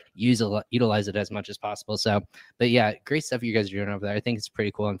fingertips, utilize it as much as possible. So, but yeah, great stuff you guys are doing over there. I think it's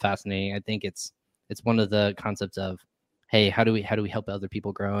pretty cool and fascinating. I think it's one of the concepts of, hey, how do we help other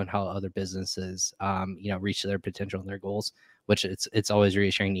people grow and how other businesses, reach their potential and their goals, which it's always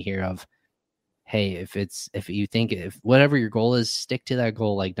reassuring to hear of. Hey, if you think if whatever your goal is, stick to that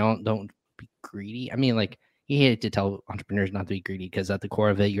goal. Like, don't be greedy. I mean, like, you hate to tell entrepreneurs not to be greedy, because at the core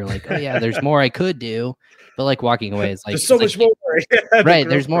of it, you're like, oh yeah, there's more I could do, but like walking away is like, there's so much more. Right?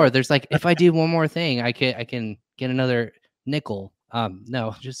 There's more. There's like, if I do one more thing, I can get another nickel.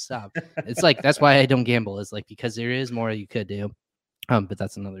 No, just stop. It's like, that's why I don't gamble. It's like, because there is more you could do. But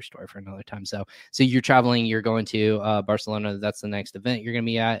that's another story for another time. So you're traveling, you're going to Barcelona. That's the next event you're going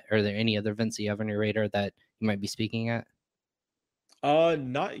to be at. Are there any other events you have on your radar that you might be speaking at?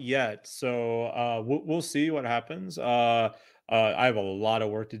 Not yet. So we'll see what happens. I have a lot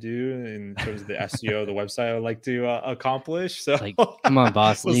of work to do in terms of the SEO, the website I would like to accomplish. So like, come on,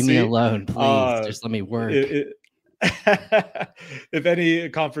 boss, leave me alone, please. Just let me work. If any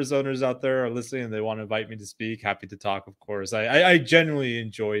conference owners out there are listening and they want to invite me to speak, happy to talk, of course. I genuinely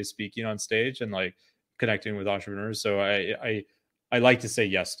enjoy speaking on stage and like connecting with entrepreneurs. So I like to say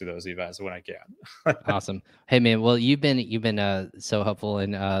yes to those events when I can. Awesome. Hey man, well, you've been so helpful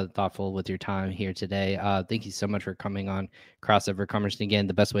and thoughtful with your time here today. Thank you so much for coming on Crossover Commerce. And again,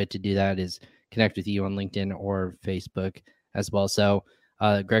 the best way to do that is connect with you on LinkedIn or Facebook as well. So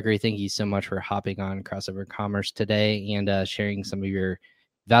Gregory, thank you so much for hopping on Crossover Commerce today and sharing some of your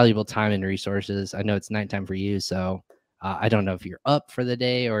valuable time and resources. I know it's nighttime for you, so I don't know if you're up for the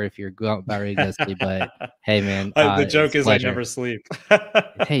day or if you're about ready to go sleep, but hey, man. The joke is I never sleep.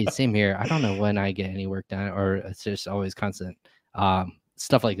 Hey, same here. I don't know when I get any work done, or it's just always constant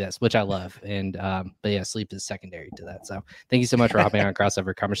stuff like this, which I love. And but yeah, sleep is secondary to that. So thank you so much for hopping on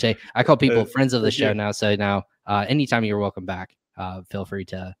Crossover Commerce. I call people friends of the show now. So now anytime you're welcome back, feel free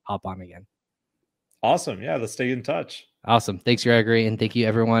to hop on again. Awesome. Yeah, let's stay in touch. Awesome. Thanks, Gregory. And thank you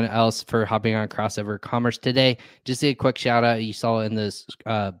everyone else for hopping on Crossover Commerce today. Just a quick shout out. You saw in this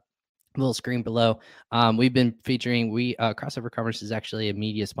little screen below. We've been featuring, Crossover Commerce is actually a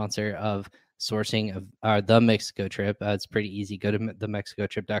media sponsor of sourcing of the Mexico trip. It's pretty easy. Go to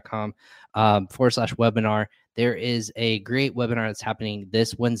themexicotrip.com /webinar. There is a great webinar that's happening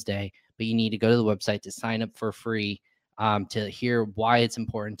this Wednesday, but you need to go to the website to sign up for free to hear why it's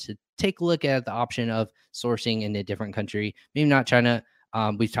important to take a look at the option of sourcing in a different country, maybe not China.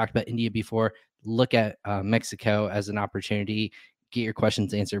 We've talked about India before. Look at Mexico as an opportunity. Get your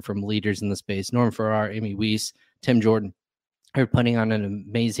questions answered from leaders in the space. Norm Farrar, Amy Weiss, Tim Jordan are putting on an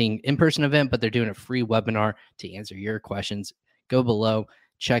amazing in-person event, but they're doing a free webinar to answer your questions. Go below,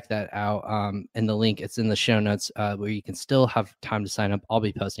 check that out. And the link, it's in the show notes where you can still have time to sign up. I'll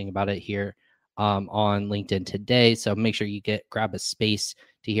be posting about it here on LinkedIn today. So make sure you grab a space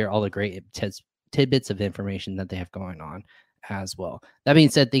to hear all the great tidbits of information that they have going on as well. That being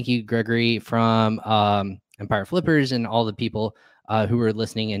said, thank you, Gregory, from Empire Flippers and all the people who were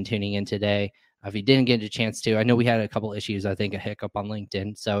listening and tuning in today. If you didn't get a chance to, I know we had a couple issues, I think a hiccup on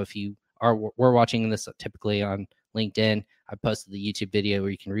LinkedIn. So if you we're watching this typically on LinkedIn, I posted the YouTube video where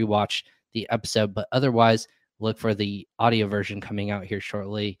you can rewatch the episode, but otherwise look for the audio version coming out here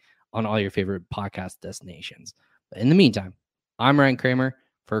shortly on all your favorite podcast destinations. But in the meantime, I'm Ryan Kramer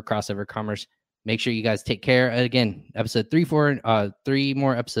for Crossover Commerce. make sure you guys take care. Again, episode 3, 4, 3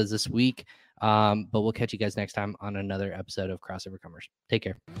 more episodes this week. But we'll catch you guys next time on another episode of Crossover Commerce. Take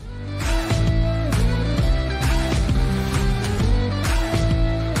care.